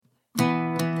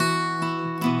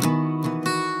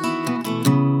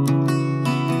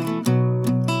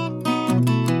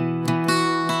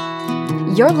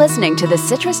You're listening to the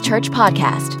Citrus Church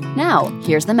Podcast. Now,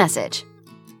 here's the message.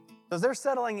 As they're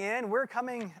settling in, we're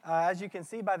coming, as you can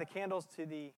see by the candles, to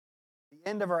the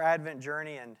end of our Advent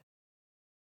journey. And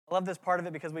I love this part of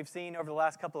it because we've seen over the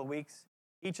last couple of weeks,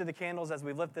 each of the candles, as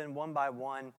we've lit them one by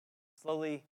one,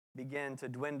 slowly begin to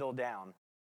dwindle down.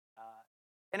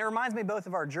 And it reminds me both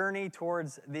of our journey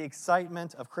towards the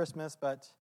excitement of Christmas,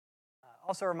 but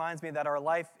also reminds me that our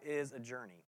life is a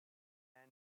journey.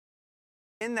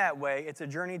 In that way, it's a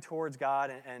journey towards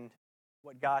God and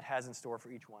what God has in store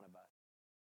for each one of us.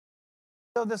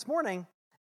 So this morning,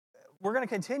 we're going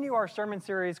to continue our sermon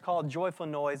series called Joyful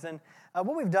Noise. And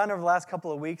what we've done over the last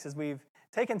couple of weeks is we've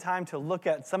taken time to look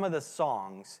at some of the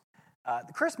songs,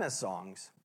 the Christmas songs,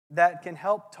 that can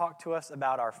help talk to us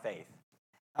about our faith.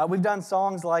 We've done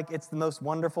songs like It's the Most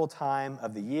Wonderful Time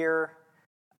of the Year,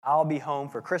 I'll Be Home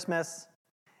for Christmas.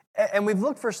 And we've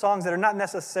looked for songs that are not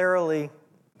necessarily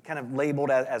kind of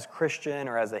labeled as Christian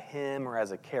or as a hymn or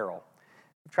as a carol.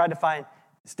 We've tried to find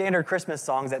standard Christmas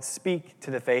songs that speak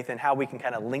to the faith and how we can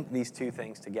kind of link these two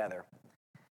things together.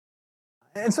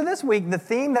 And so this week, the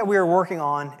theme that we are working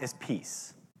on is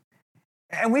peace.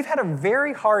 And we've had a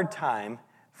very hard time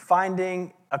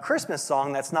finding a Christmas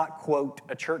song that's not, quote,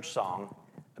 a church song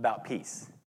about peace.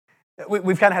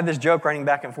 We've kind of had this joke running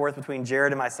back and forth between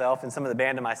Jared and myself and some of the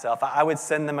band and myself. I would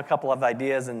send them a couple of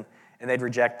ideas and they'd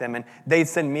reject them. And they'd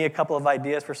send me a couple of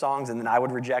ideas for songs, and then I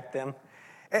would reject them.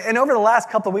 And over the last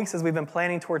couple of weeks, as we've been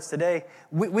planning towards today,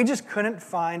 we just couldn't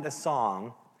find a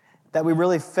song that we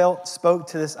really felt spoke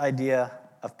to this idea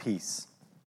of peace.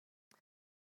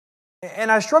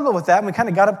 And I struggled with that, and we kind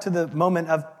of got up to the moment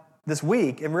of this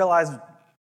week and realized,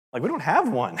 we don't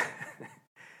have one.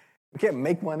 We can't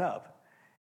make one up.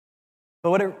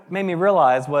 But what it made me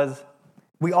realize was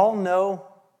we all know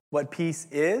what peace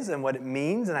is and what it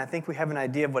means, and I think we have an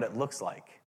idea of what it looks like.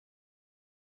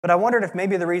 But I wondered if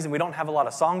maybe the reason we don't have a lot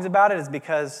of songs about it is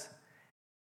because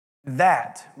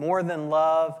that, more than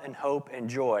love and hope and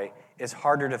joy, is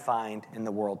harder to find in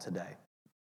the world today.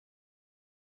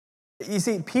 You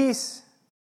see, peace,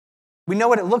 we know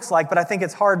what it looks like, but I think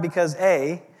it's hard because,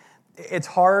 A, it's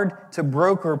hard to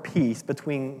broker peace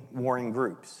between warring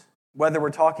groups. Whether we're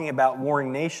talking about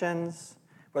warring nations,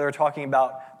 whether we're talking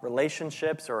about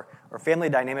relationships or family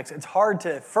dynamics, it's hard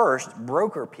to, first,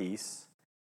 broker peace,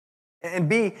 and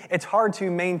B, it's hard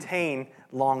to maintain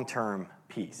long-term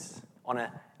peace on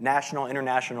a national,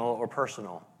 international, or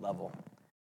personal level.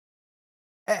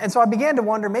 And so I began to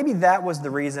wonder, maybe that was the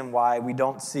reason why we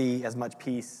don't see as much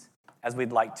peace as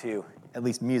we'd like to, at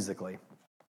least musically.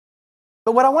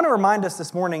 But what I want to remind us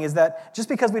this morning is that just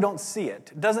because we don't see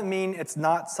it doesn't mean it's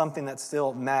not something that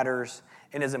still matters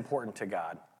and is important to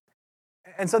God.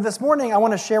 And so this morning, I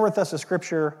want to share with us a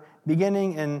scripture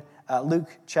beginning in Luke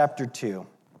chapter 2.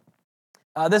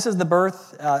 This is the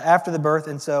birth, after the birth,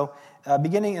 and so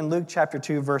beginning in Luke chapter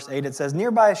 2, verse 8, it says,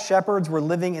 "Nearby shepherds were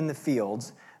living in the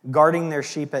fields, guarding their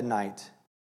sheep at night.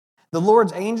 The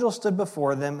Lord's angel stood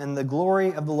before them, and the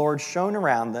glory of the Lord shone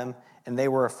around them, and they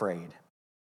were afraid.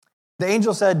 The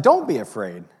angel said, 'Don't be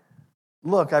afraid.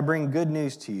 Look, I bring good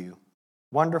news to you,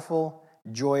 wonderful,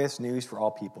 joyous news for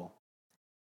all people.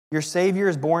 Your Savior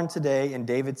is born today in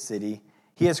David's city.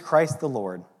 He is Christ the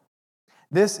Lord.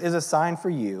 This is a sign for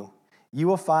you. You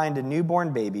will find a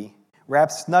newborn baby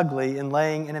wrapped snugly and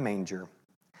laying in a manger.'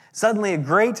 Suddenly, a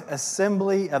great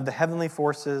assembly of the heavenly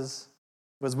forces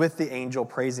was with the angel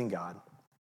praising God.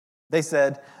 They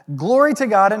said, 'Glory to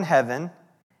God in heaven,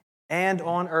 and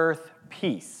on earth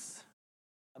peace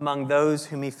among those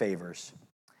whom he favors.'"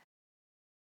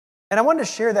 And I wanted to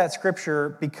share that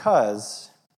scripture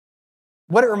because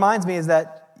what it reminds me is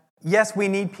that, yes, we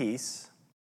need peace.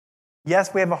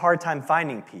 Yes, we have a hard time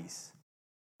finding peace.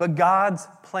 But God's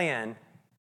plan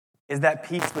is that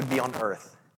peace would be on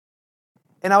earth.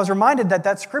 And I was reminded that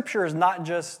that scripture is not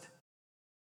just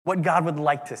what God would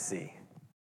like to see.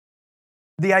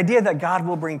 The idea that God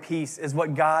will bring peace is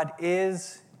what God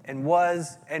is and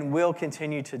was and will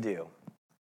continue to do.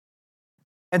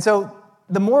 And so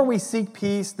the more we seek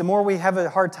peace, the more we have a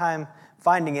hard time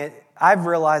finding it, I've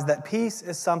realized that peace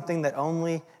is something that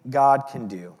only God can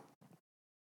do.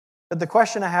 But the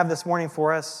question I have this morning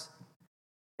for us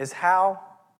is how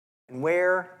and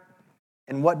where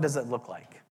and what does it look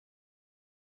like?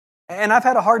 And I've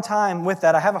had a hard time with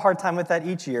that. I have a hard time with that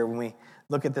each year when we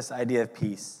look at this idea of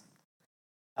peace.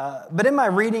 But in my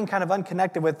reading, kind of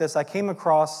unconnected with this, I came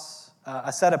across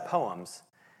a set of poems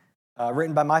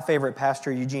written by my favorite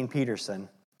pastor, Eugene Peterson.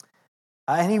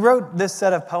 And he wrote this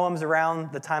set of poems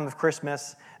around the time of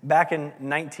Christmas back in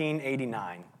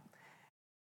 1989.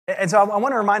 And so I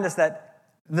want to remind us that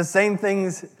the same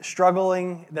things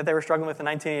that they were struggling with in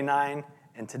 1989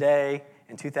 and today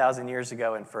and 2,000 years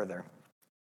ago and further.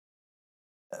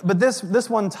 But this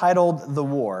one titled The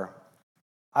War,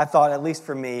 I thought, at least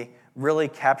for me, really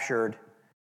captured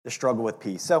the struggle with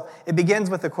peace. So it begins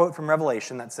with a quote from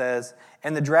Revelation that says,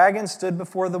 "And the dragon stood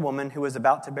before the woman who was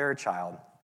about to bear a child,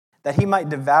 that he might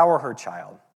devour her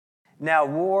child. Now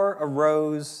war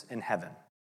arose in heaven."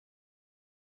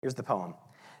 Here's the poem.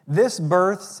 "This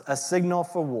births a signal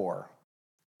for war.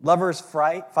 Lovers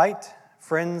fight,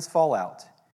 friends fall out.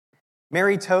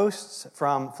 Merry toasts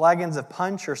from flagons of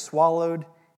punch are swallowed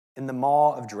in the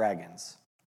maw of dragons.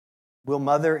 Will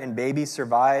mother and baby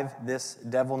survive this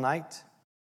devil night?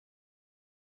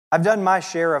 I've done my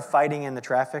share of fighting in the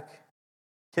traffic,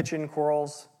 kitchen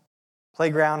quarrels,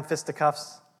 playground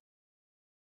fisticuffs.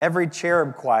 Every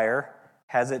cherub choir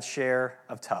has its share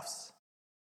of toughs.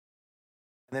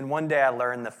 And then one day I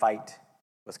learned the fight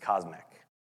was cosmic.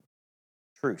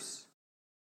 Truce.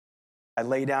 I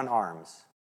lay down arms.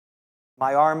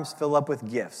 My arms fill up with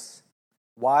gifts,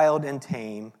 wild and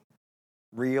tame,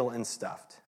 real and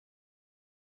stuffed."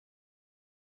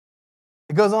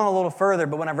 It goes on a little further,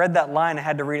 but when I read that line, I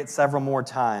had to read it several more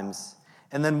times.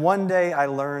 And then one day I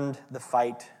learned the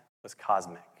fight was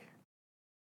cosmic.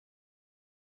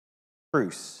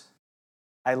 Truce.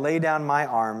 I lay down my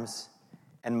arms,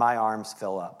 and my arms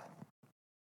fill up.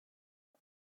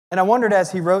 And I wondered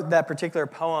as he wrote that particular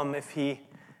poem if he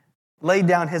laid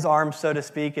down his arms, so to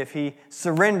speak, if he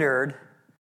surrendered,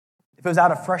 if it was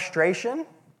out of frustration,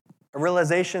 a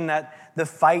realization that the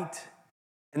fight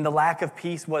and the lack of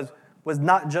peace was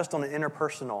not just on an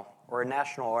interpersonal or a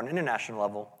national or an international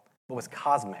level, but was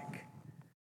cosmic.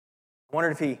 I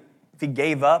wondered if he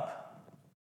gave up,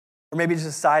 or maybe just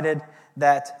decided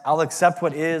that I'll accept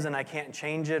what is and I can't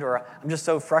change it, or I'm just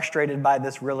so frustrated by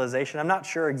this realization. I'm not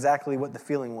sure exactly what the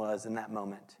feeling was in that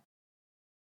moment.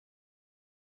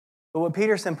 But what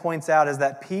Peterson points out is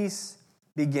that peace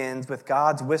begins with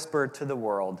God's whisper to the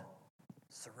world,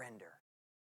 surrender.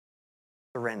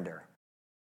 Surrender.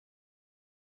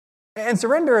 And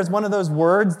surrender is one of those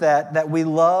words that we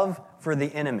love for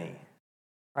the enemy.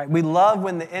 Right? We love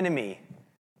when the enemy,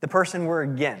 the person we're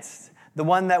against, the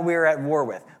one that we're at war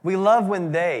with, we love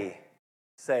when they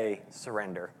say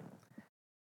surrender.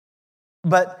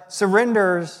 But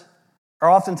surrenders are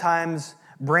oftentimes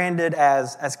branded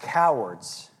as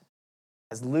cowards,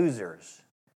 as losers,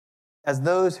 as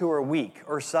those who are weak,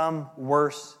 or some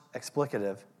worse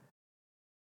explicative.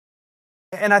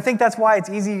 And I think that's why it's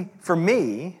easy for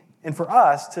me and for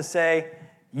us to say,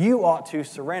 you ought to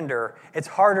surrender. It's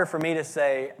harder for me to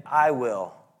say, I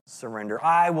will surrender.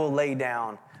 I will lay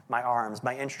down my arms,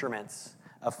 my instruments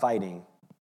of fighting.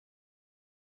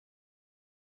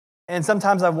 And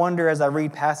sometimes I wonder as I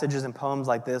read passages and poems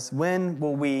like this, when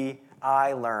will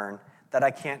I learn that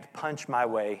I can't punch my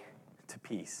way to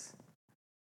peace?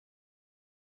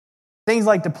 Things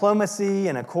like diplomacy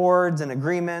and accords and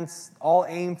agreements all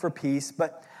aim for peace,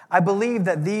 but I believe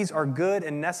that these are good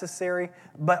and necessary,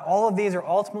 but all of these are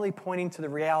ultimately pointing to the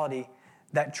reality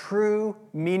that true,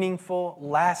 meaningful,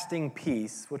 lasting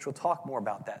peace, which we'll talk more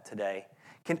about that today,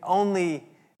 can only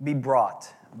be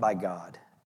brought by God,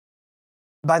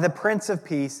 by the Prince of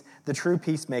Peace, the true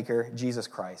peacemaker, Jesus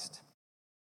Christ.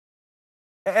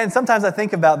 And sometimes I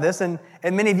think about this, and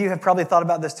many of you have probably thought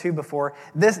about this too before,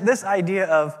 this idea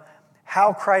of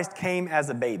how Christ came as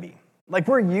a baby. Like,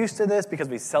 we're used to this because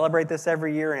we celebrate this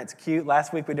every year, and it's cute.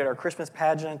 Last week we did our Christmas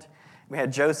pageant. We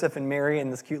had Joseph and Mary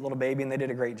and this cute little baby, and they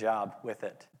did a great job with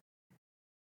it.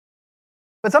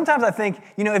 But sometimes I think,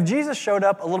 if Jesus showed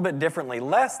up a little bit differently,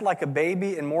 less like a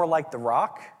baby and more like the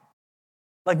rock,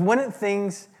 like,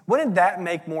 wouldn't that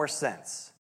make more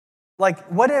sense? Like,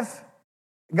 what if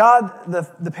God,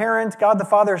 the parent, God the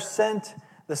Father, sent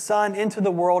the Son into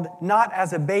the world not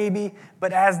as a baby,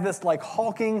 but as this like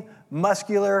hulking,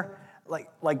 muscular,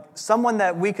 like someone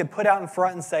that we could put out in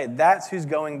front and say, that's who's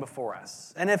going before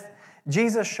us. And if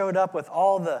Jesus showed up with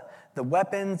all the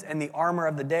weapons and the armor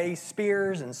of the day,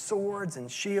 spears and swords and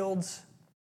shields,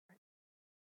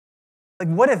 like,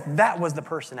 what if that was the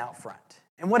person out front?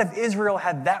 And what if Israel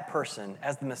had that person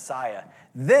as the Messiah?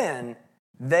 Then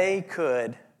they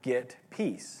could get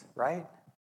peace, right?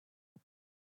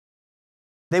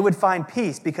 They would find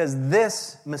peace because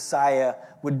this Messiah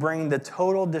would bring the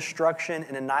total destruction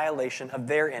and annihilation of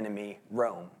their enemy,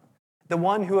 Rome, the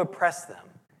one who oppressed them,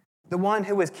 the one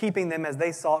who was keeping them, as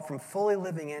they saw it, from fully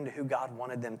living into who God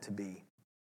wanted them to be.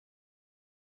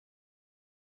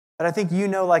 But I think you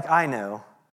know, like I know,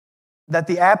 that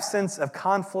the absence of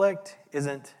conflict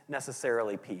isn't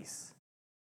necessarily peace.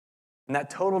 And that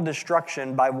total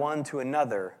destruction by one to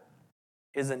another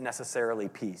isn't necessarily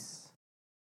peace.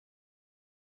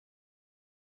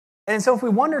 And so if we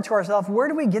wonder to ourselves, where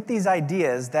do we get these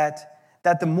ideas that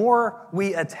the more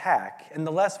we attack and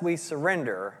the less we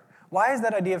surrender, why is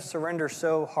that idea of surrender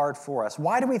so hard for us?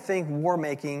 Why do we think war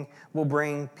making will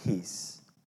bring peace?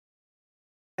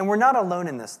 And we're not alone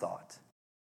in this thought.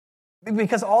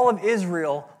 Because all of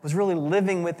Israel was really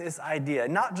living with this idea,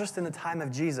 not just in the time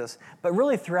of Jesus, but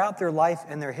really throughout their life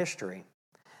and their history.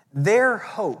 Their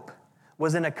hope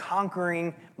was in a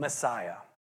conquering Messiah.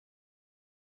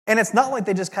 And it's not like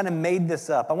they just kind of made this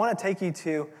up. I want to take you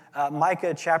to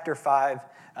Micah chapter 5,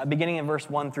 beginning in verse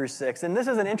 1 through 6. And this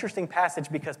is an interesting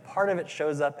passage because part of it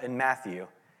shows up in Matthew,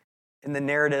 in the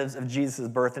narratives of Jesus'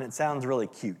 birth, and it sounds really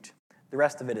cute. The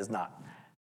rest of it is not.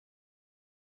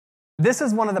 This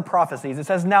is one of the prophecies. It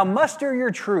says, "Now muster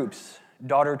your troops,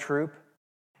 daughter troop.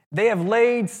 They have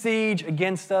laid siege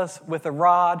against us with a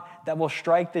rod that will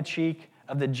strike the cheek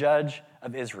of the judge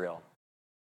of Israel.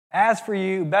 As for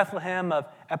you, Bethlehem of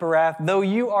Ephrathah, though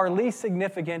you are least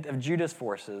significant of Judah's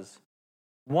forces,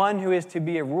 one who is to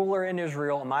be a ruler in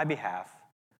Israel on my behalf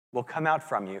will come out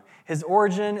from you. His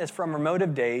origin is from remote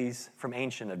of days, from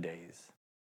ancient of days.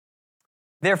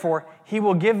 Therefore, he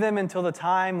will give them until the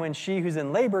time when she who's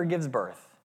in labor gives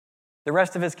birth. The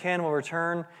rest of his kin will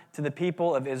return to the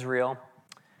people of Israel.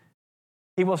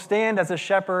 He will stand as a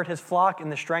shepherd, his flock in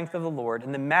the strength of the Lord,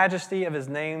 in the majesty of his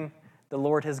name, the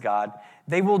Lord his God.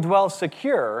 They will dwell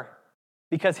secure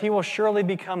because he will surely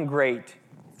become great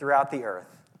throughout the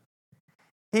earth.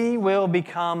 He will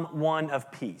become one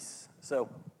of peace." So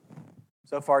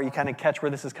far you kind of catch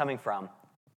where this is coming from.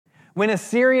 When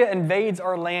Assyria invades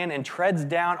our land and treads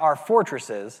down our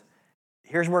fortresses,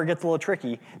 here's where it gets a little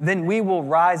tricky, then we will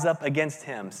rise up against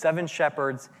him, 7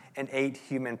 shepherds and 8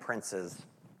 human princes.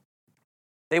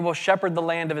 They will shepherd the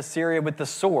land of Assyria with the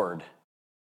sword,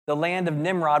 the land of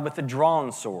Nimrod with the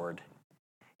drawn sword.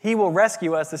 He will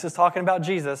rescue us, this is talking about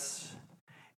Jesus,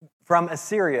 from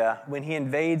Assyria when he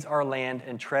invades our land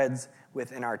and treads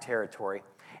within our territory.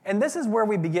 And this is where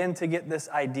we begin to get this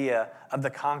idea of the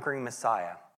conquering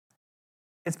Messiah.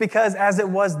 It's because, as it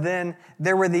was then,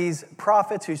 there were these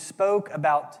prophets who spoke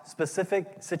about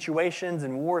specific situations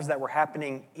and wars that were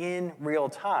happening in real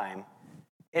time,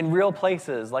 in real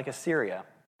places like Assyria.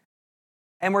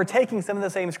 And we're taking some of the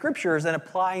same scriptures and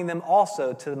applying them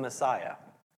also to the Messiah.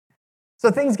 So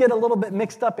things get a little bit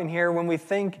mixed up in here when we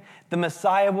think the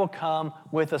Messiah will come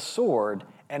with a sword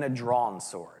and a drawn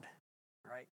sword,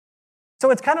 right? So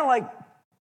it's kind of like,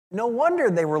 no wonder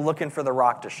they were looking for the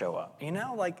rock to show up,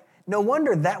 no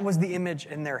wonder that was the image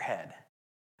in their head.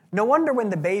 No wonder when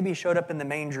the baby showed up in the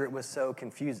manger, it was so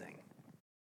confusing.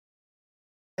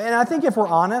 And I think if we're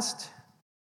honest,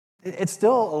 it's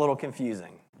still a little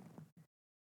confusing.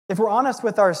 If we're honest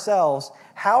with ourselves,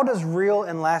 how does real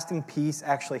and lasting peace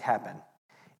actually happen?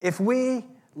 If we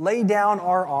lay down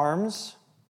our arms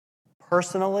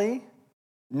personally,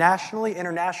 nationally,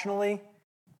 internationally,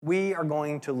 we are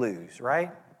going to lose,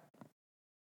 right?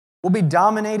 We'll be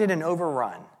dominated and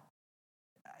overrun.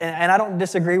 And I don't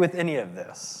disagree with any of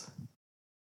this.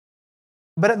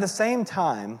 But at the same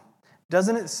time,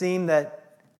 doesn't it seem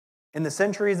that in the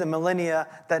centuries and millennia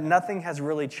that nothing has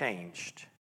really changed?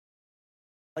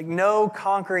 Like no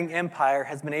conquering empire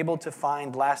has been able to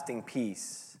find lasting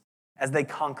peace as they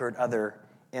conquered other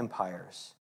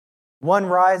empires. One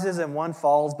rises and one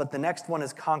falls, but the next one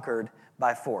is conquered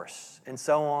by force, and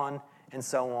so on, and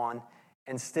so on,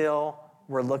 and still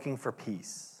we're looking for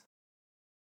peace.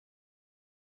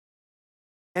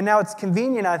 And now it's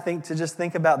convenient, I think, to just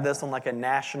think about this on like a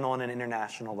national and an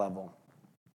international level.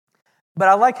 But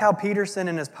I like how Peterson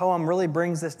in his poem really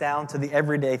brings this down to the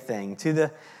everyday thing, to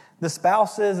the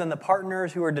spouses and the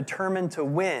partners who are determined to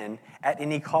win at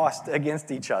any cost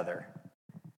against each other.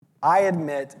 I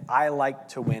admit I like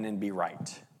to win and be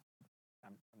right.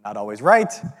 I'm not always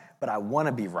right, but I want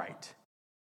to be right.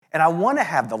 And I want to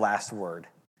have the last word.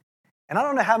 And I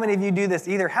don't know how many of you do this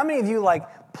either. How many of you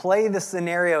play the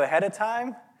scenario ahead of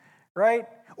time, right?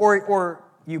 Or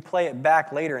you play it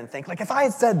back later and think, if I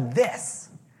had said this,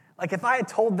 if I had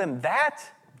told them that,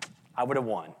 I would have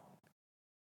won.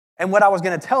 And what I was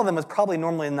going to tell them was probably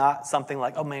normally not something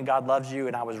like, oh man, God loves you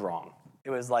and I was wrong. It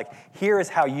was like, here is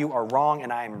how you are wrong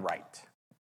and I am right.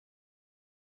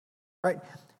 Right?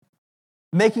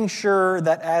 Making sure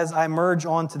that as I merge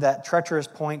onto that treacherous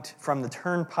point from the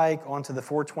turnpike onto the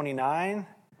 429,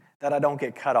 that I don't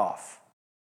get cut off,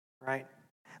 right?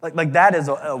 Like that is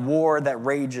a war that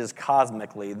rages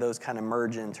cosmically, those kind of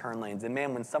merge in turn lanes. And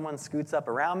man, when someone scoots up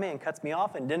around me and cuts me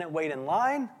off and didn't wait in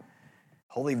line,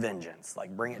 holy vengeance,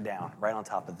 bring it down right on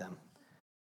top of them.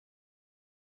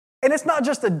 And it's not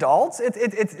just adults,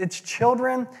 it's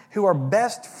children who are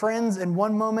best friends in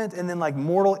one moment and then like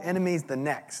mortal enemies the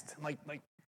next. Like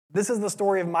this is the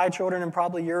story of my children and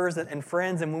probably yours and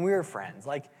friends and when we were friends.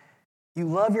 Like you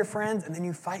love your friends and then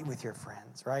you fight with your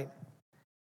friends, right?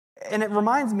 And it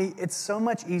reminds me, it's so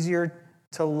much easier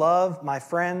to love my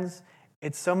friends.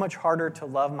 It's so much harder to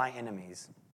love my enemies.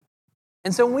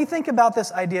 And so when we think about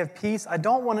this idea of peace, I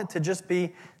don't want it to just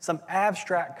be some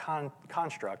abstract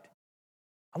construct.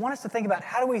 I want us to think about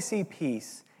how do we see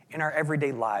peace in our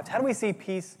everyday lives? How do we see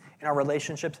peace in our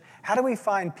relationships? How do we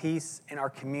find peace in our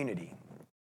community?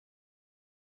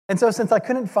 And so since I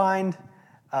couldn't find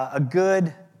a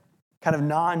good kind of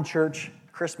non-church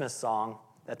Christmas song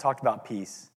that talked about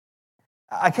peace,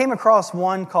 I came across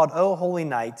one called "O Holy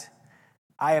Night."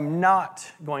 I am not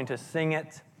going to sing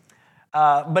it,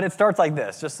 but it starts like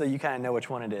this, just so you kind of know which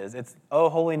one it is. It's, "O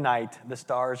holy night, the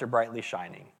stars are brightly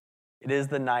shining. It is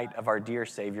the night of our dear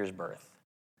Savior's birth.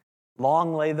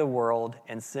 Long lay the world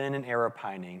in sin and error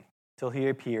pining, till he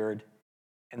appeared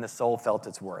and the soul felt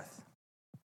its worth."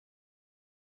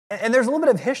 And there's a little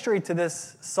bit of history to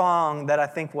this song that I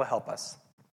think will help us.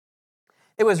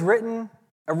 It was written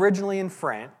originally in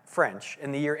French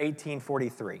in the year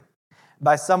 1843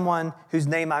 by someone whose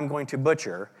name I'm going to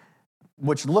butcher,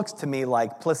 which looks to me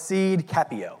like Placide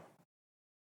Cappeau.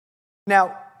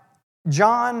 Now,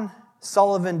 John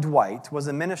Sullivan Dwight was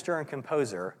a minister and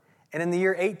composer, and in the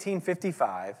year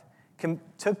 1855,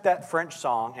 took that French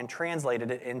song and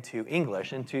translated it into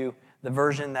English, into the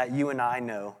version that you and I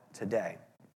know today.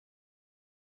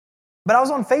 But I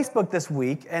was on Facebook this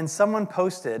week, and someone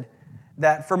posted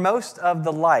that for most of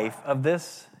the life of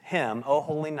this hymn, "O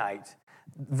Holy Night,"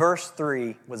 verse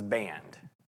 3 was banned.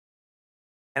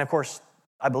 And of course,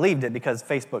 I believed it because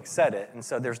Facebook said it, and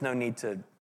so there's no need to...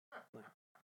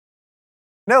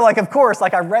 No, of course,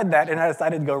 I read that and I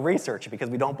decided to go research it because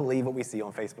we don't believe what we see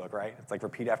on Facebook, right? It's like,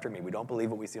 repeat after me. We don't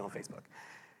believe what we see on Facebook.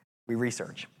 We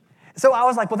research. So I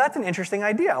was like, well, that's an interesting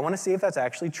idea. I want to see if that's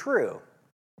actually true.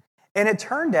 And it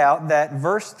turned out that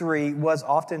verse 3 was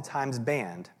oftentimes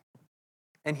banned.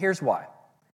 And here's why.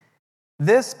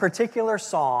 This particular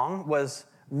song was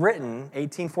written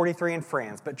 1843 in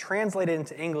France, but translated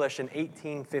into English in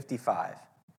 1855.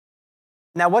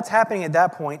 Now, what's happening at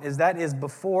that point is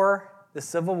before the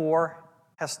Civil War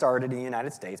has started in the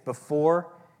United States,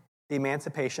 before the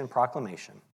Emancipation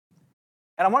Proclamation.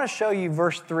 And I want to show you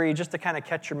verse 3 just to kind of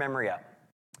catch your memory up.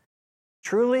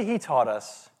 "Truly he taught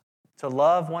us to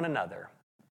love one another.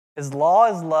 His law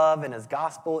is love and his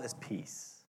gospel is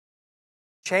peace.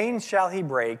 Chains shall he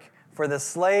break, for the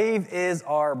slave is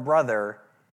our brother,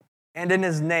 and in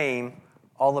his name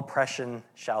all oppression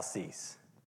shall cease."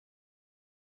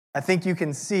 I think you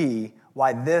can see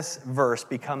why this verse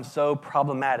becomes so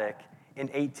problematic in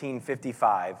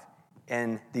 1855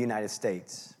 in the United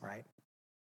States, right?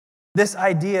 This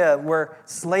idea where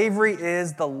slavery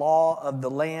is the law of the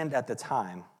land at the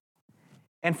time.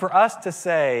 And for us to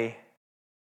say,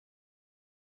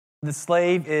 the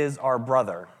slave is our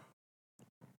brother,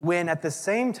 when at the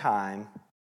same time,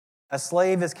 a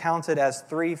slave is counted as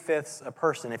 3/5 a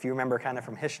person, if you remember kind of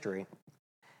from history.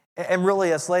 And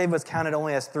really, a slave was counted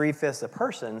only as 3/5 a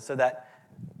person so that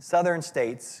southern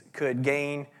states could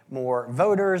gain more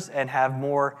voters and have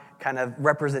more kind of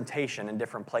representation in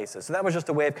different places. So that was just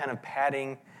a way of kind of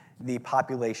padding the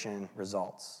population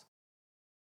results.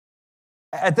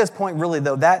 At this point, really,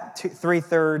 though, that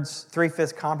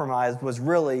 3/5 compromise was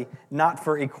really not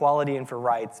for equality and for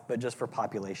rights, but just for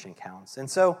population counts.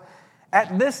 And so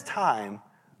at this time,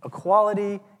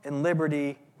 equality and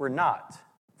liberty were not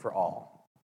for all.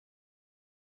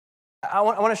 I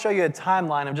want to show you a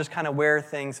timeline of just kind of where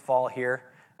things fall here.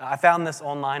 I found this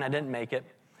online. I didn't make it.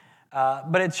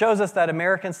 But it shows us that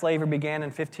American slavery began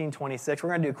in 1526. We're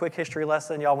going to do a quick history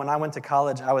lesson. Y'all, when I went to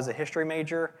college, I was a history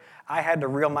major. I had to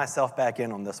reel myself back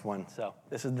in on this one. So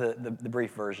this is the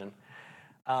brief version.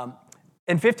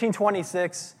 In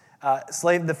 1526,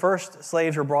 the first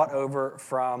slaves were brought over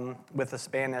with a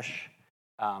Spanish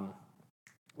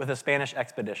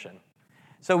expedition.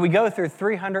 So we go through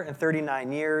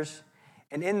 339 years,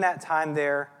 and in that time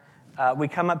there, we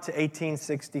come up to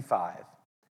 1865,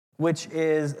 which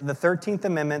is the 13th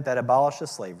Amendment that abolishes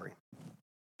slavery.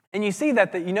 And you see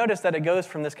you notice that it goes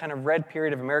from this kind of red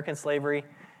period of American slavery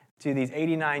to these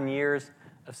 89 years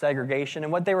of segregation.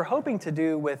 And what they were hoping to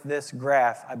do with this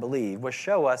graph, I believe, was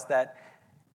show us that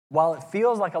while it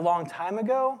feels like a long time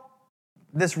ago,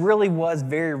 this really was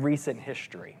very recent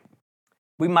history.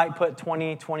 We might put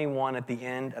 2021 at the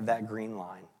end of that green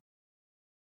line.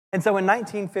 And so in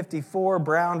 1954,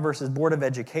 Brown versus Board of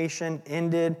Education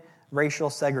ended racial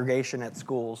segregation at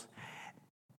schools.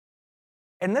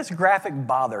 And this graphic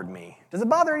bothered me. Does it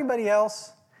bother anybody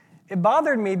else? It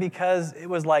bothered me because it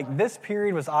was like this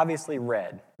period was obviously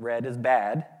red. Red is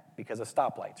bad because of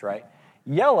stoplights, right?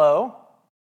 Yellow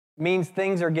means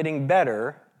things are getting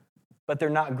better, but they're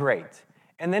not great.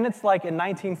 And then it's like in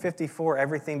 1954,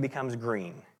 everything becomes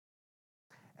green.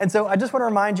 And so I just want to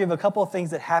remind you of a couple of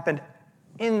things that happened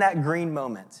in that green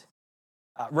moment.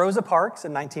 Rosa Parks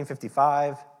in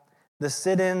 1955, the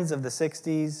sit-ins of the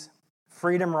 60s,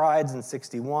 freedom rides in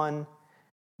 61,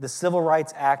 the Civil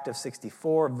Rights Act of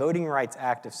 64, Voting Rights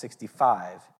Act of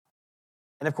 65.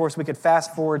 And of course, we could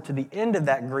fast forward to the end of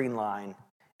that green line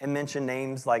and mention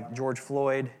names like George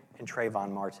Floyd and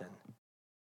Trayvon Martin.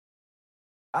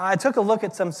 I took a look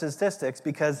at some statistics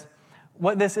because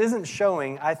what this isn't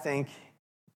showing,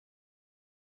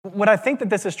 what I think that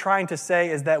this is trying to say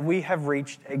is that we have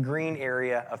reached a green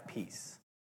area of peace.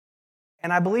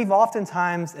 And I believe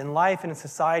oftentimes in life and in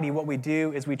society, what we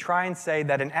do is we try and say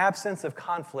that an absence of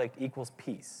conflict equals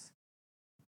peace.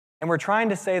 And we're trying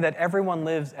to say that everyone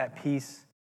lives at peace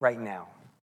right now.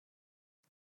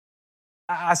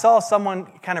 I saw someone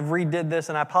kind of redid this,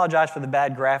 and I apologize for the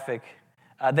bad graphic.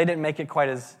 They didn't make it quite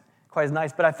as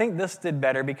nice, but I think this did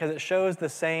better because it shows the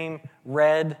same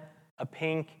red, a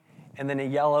pink, and then a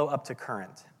yellow up to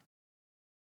current.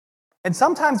 And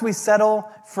sometimes we settle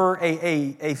for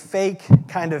a fake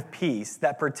kind of peace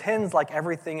that pretends like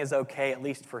everything is okay, at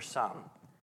least for some,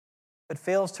 but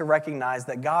fails to recognize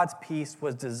that God's peace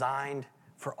was designed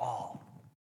for all,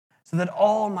 so that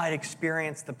all might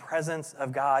experience the presence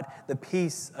of God, the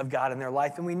peace of God in their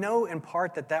life. And we know in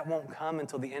part that that won't come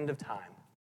until the end of time.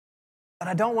 But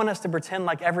I don't want us to pretend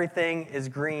like everything is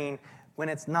green when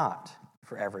it's not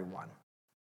for everyone.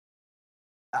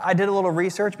 I did a little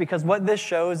research because what this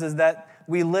shows is that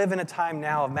we live in a time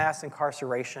now of mass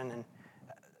incarceration, and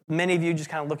many of you just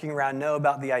kind of looking around know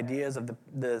about the ideas of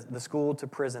the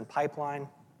school-to-prison pipeline.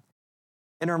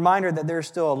 And a reminder that there's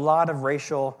still a lot of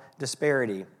racial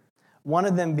disparity. One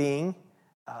of them being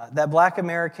that Black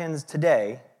Americans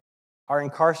today are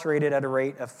incarcerated at a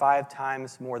rate of 5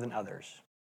 times more than others.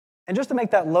 And just to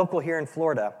make that local here in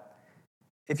Florida,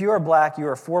 if you are Black, you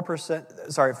are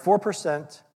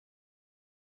 4%.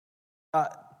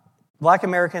 Black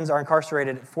Americans are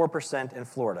incarcerated at 4% in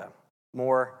Florida,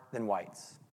 more than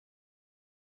whites.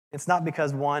 It's not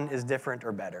because one is different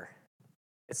or better.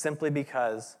 It's simply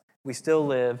because we still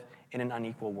live in an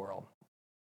unequal world.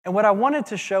 And what I wanted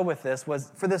to show with this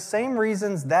was, for the same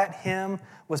reasons that hymn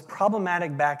was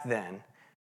problematic back then,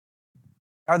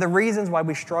 are the reasons why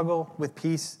we struggle with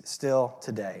peace still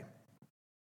today.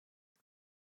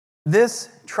 This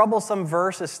troublesome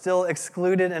verse is still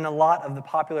excluded in a lot of the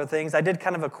popular things. I did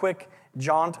kind of a quick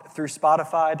jaunt through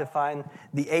Spotify to find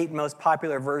the 8 most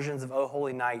popular versions of O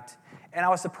Holy Night, and I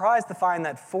was surprised to find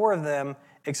that 4 of them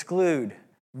exclude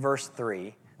verse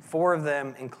 3. 4 of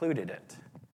them included it.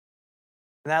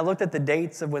 And I looked at the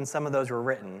dates of when some of those were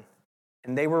written,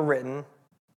 and they were written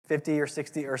 50 or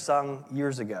 60 or some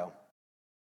years ago,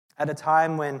 at a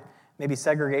time when maybe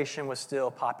segregation was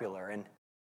still popular, and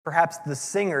perhaps the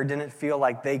singer didn't feel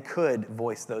like they could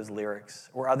voice those lyrics,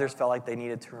 or others felt like they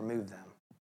needed to remove them.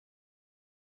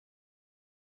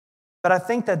 But I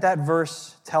think that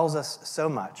verse tells us so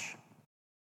much,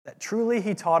 that truly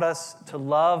he taught us to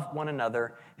love one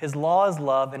another. His law is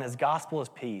love, and his gospel is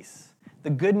peace. The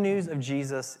good news of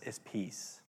Jesus is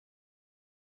peace.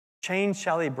 Chains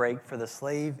shall he break, for the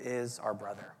slave is our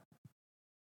brother.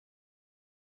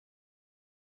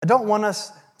 I don't want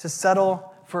us to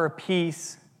settle for a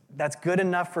peace that's good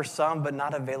enough for some but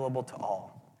not available to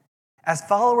all. As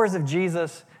followers of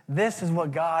Jesus, this is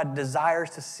what God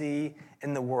desires to see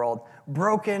in the world: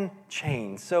 broken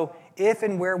chains. So if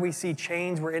and where we see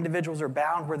chains where individuals are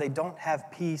bound, where they don't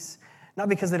have peace, not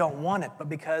because they don't want it, but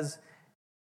because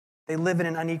they live in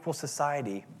an unequal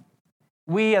society,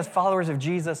 we as followers of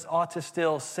Jesus ought to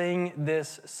still sing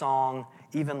this song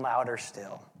even louder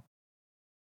still.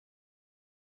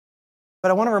 But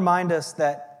I want to remind us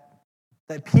that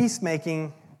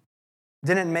peacemaking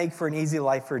didn't make for an easy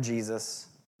life for Jesus,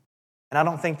 and I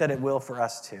don't think that it will for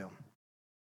us too.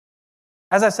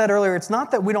 As I said earlier, it's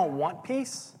not that we don't want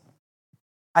peace.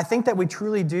 I think that we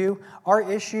truly do. Our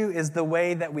issue is the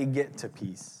way that we get to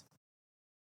peace.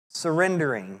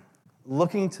 Surrendering,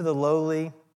 looking to the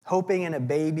lowly, hoping in a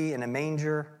baby in a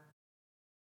manger.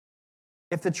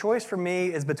 If the choice for me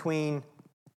is between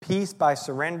peace by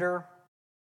surrender,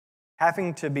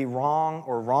 having to be wrong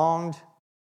or wronged,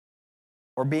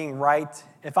 or being right,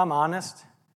 if I'm honest,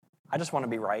 I just want to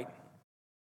be right.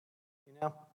 You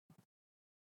know?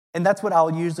 And that's what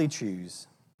I'll usually choose.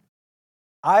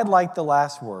 I'd like the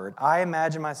last word. I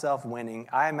imagine myself winning.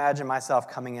 I imagine myself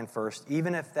coming in first.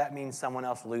 Even if that means someone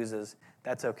else loses,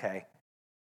 that's okay.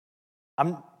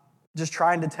 I'm just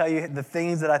trying to tell you the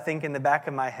things that I think in the back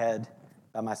of my head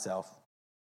by myself.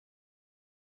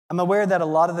 I'm aware that a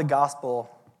lot of the gospel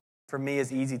for me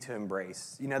is easy to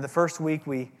embrace. You know, the first week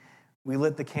we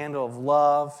lit the candle of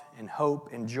love and hope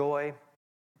and joy.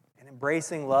 And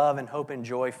embracing love and hope and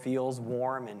joy feels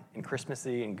warm and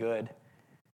Christmassy and good.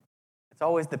 It's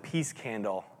always the peace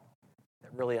candle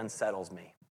that really unsettles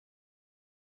me.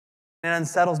 And it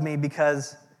unsettles me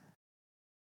because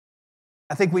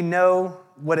I think we know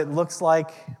what it looks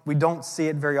like. We don't see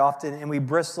it very often, and we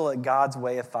bristle at God's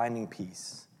way of finding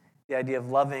peace. The idea of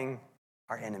loving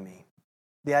our enemy.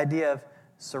 The idea of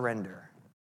surrender.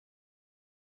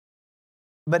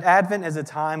 But Advent is a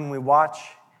time when we watch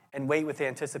and wait with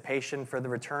anticipation for the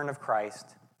return of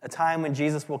Christ, a time when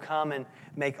Jesus will come and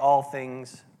make all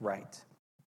things right.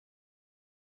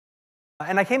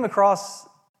 And I came across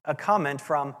a comment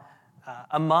from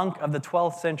a monk of the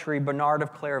 12th century, Bernard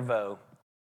of Clairvaux,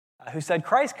 who said,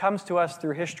 Christ comes to us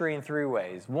through history in three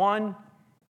ways. One,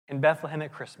 in Bethlehem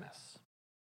at Christmas.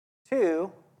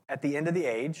 Two, at the end of the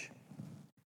age.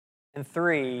 And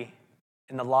three,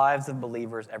 in the lives of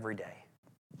believers every day.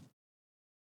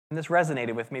 And this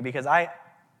resonated with me because I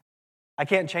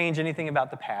can't change anything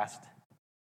about the past.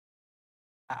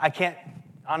 I can't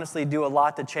honestly do a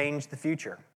lot to change the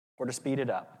future or to speed it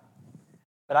up.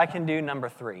 But I can do number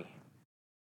three.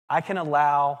 I can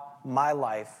allow my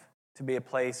life to be a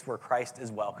place where Christ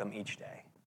is welcome each day.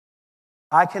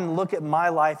 I can look at my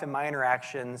life and my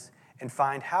interactions and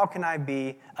find how can I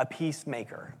be a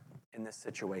peacemaker in this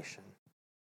situation.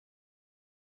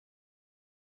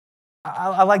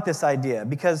 I like this idea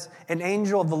because an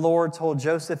angel of the Lord told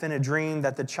Joseph in a dream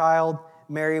that the child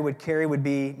Mary would carry would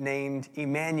be named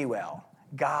Emmanuel,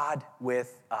 God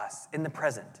with us, in the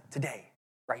present, today,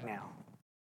 right now.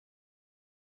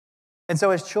 And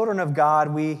so as children of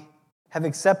God, we have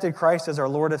accepted Christ as our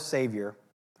Lord and Savior.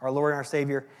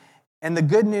 And the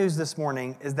good news this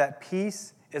morning is that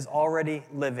peace is already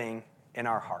living in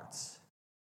our hearts.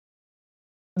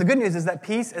 The good news is that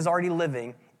peace is already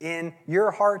living in your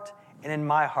heart and in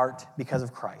my heart because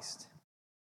of Christ.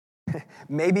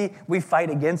 Maybe we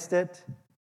fight against it.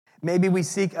 Maybe we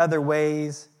seek other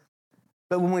ways.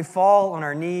 But when we fall on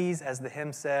our knees, as the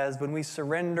hymn says, when we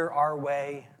surrender our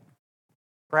way,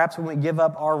 perhaps when we give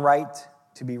up our right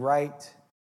to be right,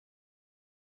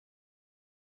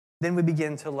 then we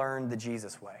begin to learn the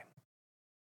Jesus way,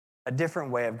 a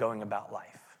different way of going about life.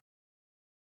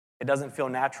 It doesn't feel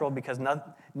natural because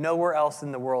nowhere else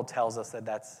in the world tells us that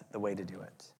that's the way to do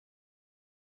it.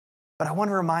 But I want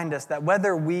to remind us that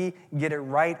whether we get it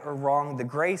right or wrong, the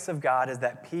grace of God is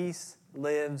that peace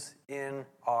lives in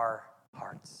our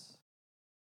hearts.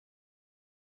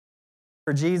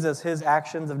 For Jesus, his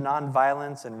actions of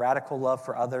nonviolence and radical love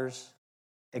for others,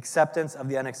 acceptance of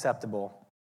the unacceptable,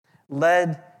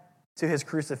 led to his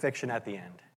crucifixion at the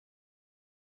end.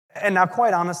 And now,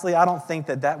 quite honestly, I don't think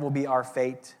that will be our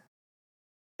fate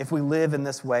if we live in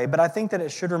this way, but I think that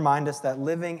it should remind us that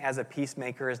living as a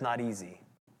peacemaker is not easy.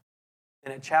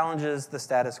 And it challenges the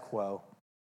status quo.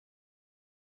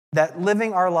 That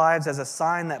living our lives as a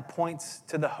sign that points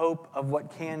to the hope of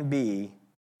what can be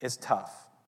is tough.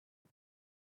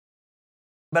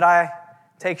 But I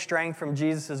take strength from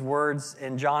Jesus' words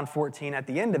in John 14 at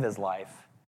the end of his life,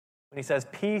 when he says,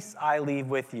 "Peace I leave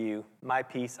with you, my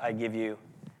peace I give you.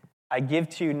 I give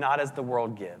to you not as the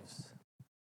world gives."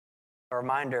 A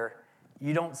reminder,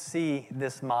 you don't see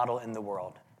this model in the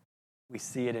world. We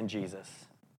see it in Jesus.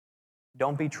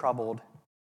 Don't be troubled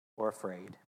or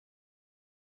afraid.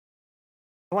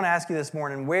 I want to ask you this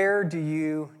morning, where do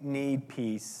you need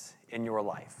peace in your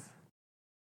life?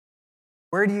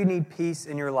 Where do you need peace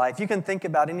in your life? You can think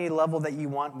about any level that you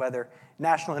want, whether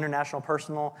national, international,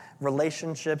 personal,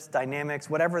 relationships, dynamics,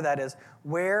 whatever that is.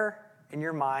 Where in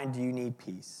your mind do you need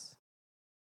peace?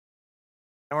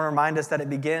 I want to remind us that it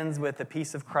begins with the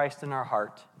peace of Christ in our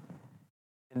heart.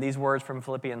 And these words from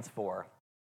Philippians 4.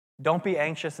 Don't be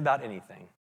anxious about anything.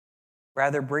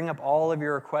 Rather, bring up all of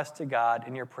your requests to God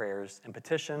in your prayers and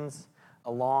petitions,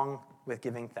 along with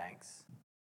giving thanks.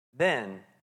 Then,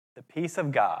 the peace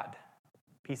of God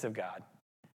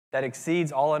that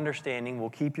exceeds all understanding will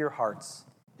keep your hearts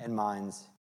and minds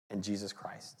in Jesus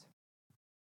Christ.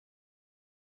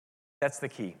 That's the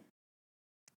key.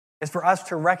 It's for us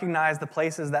to recognize the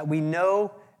places that we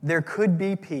know there could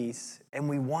be peace and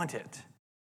we want it.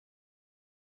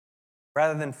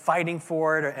 Rather than fighting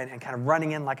for it and kind of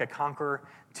running in like a conqueror,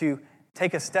 to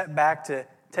take a step back, to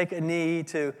take a knee,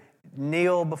 to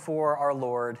kneel before our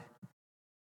Lord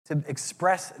to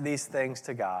express these things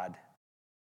to God,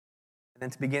 and then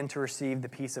to begin to receive the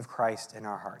peace of Christ in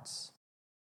our hearts.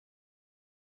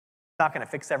 It's not going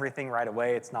to fix everything right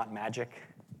away. It's not magic.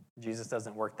 Jesus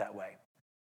doesn't work that way.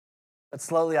 But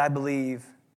slowly, I believe,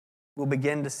 we'll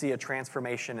begin to see a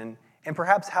transformation in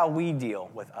perhaps how we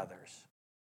deal with others.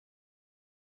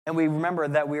 And we remember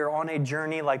that we are on a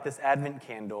journey like this Advent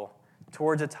candle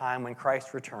towards a time when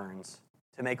Christ returns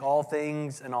to make all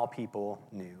things and all people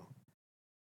new.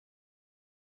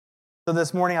 So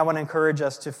this morning, I want to encourage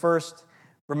us to first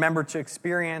remember to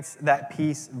experience that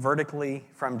peace vertically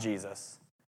from Jesus,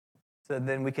 so that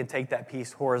then we can take that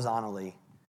peace horizontally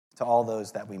to all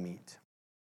those that we meet.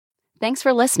 Thanks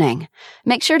for listening.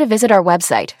 Make sure to visit our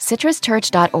website,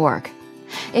 citruschurch.org.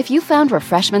 If you found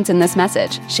refreshments in this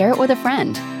message, share it with a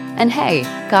friend. And hey,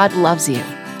 God loves you.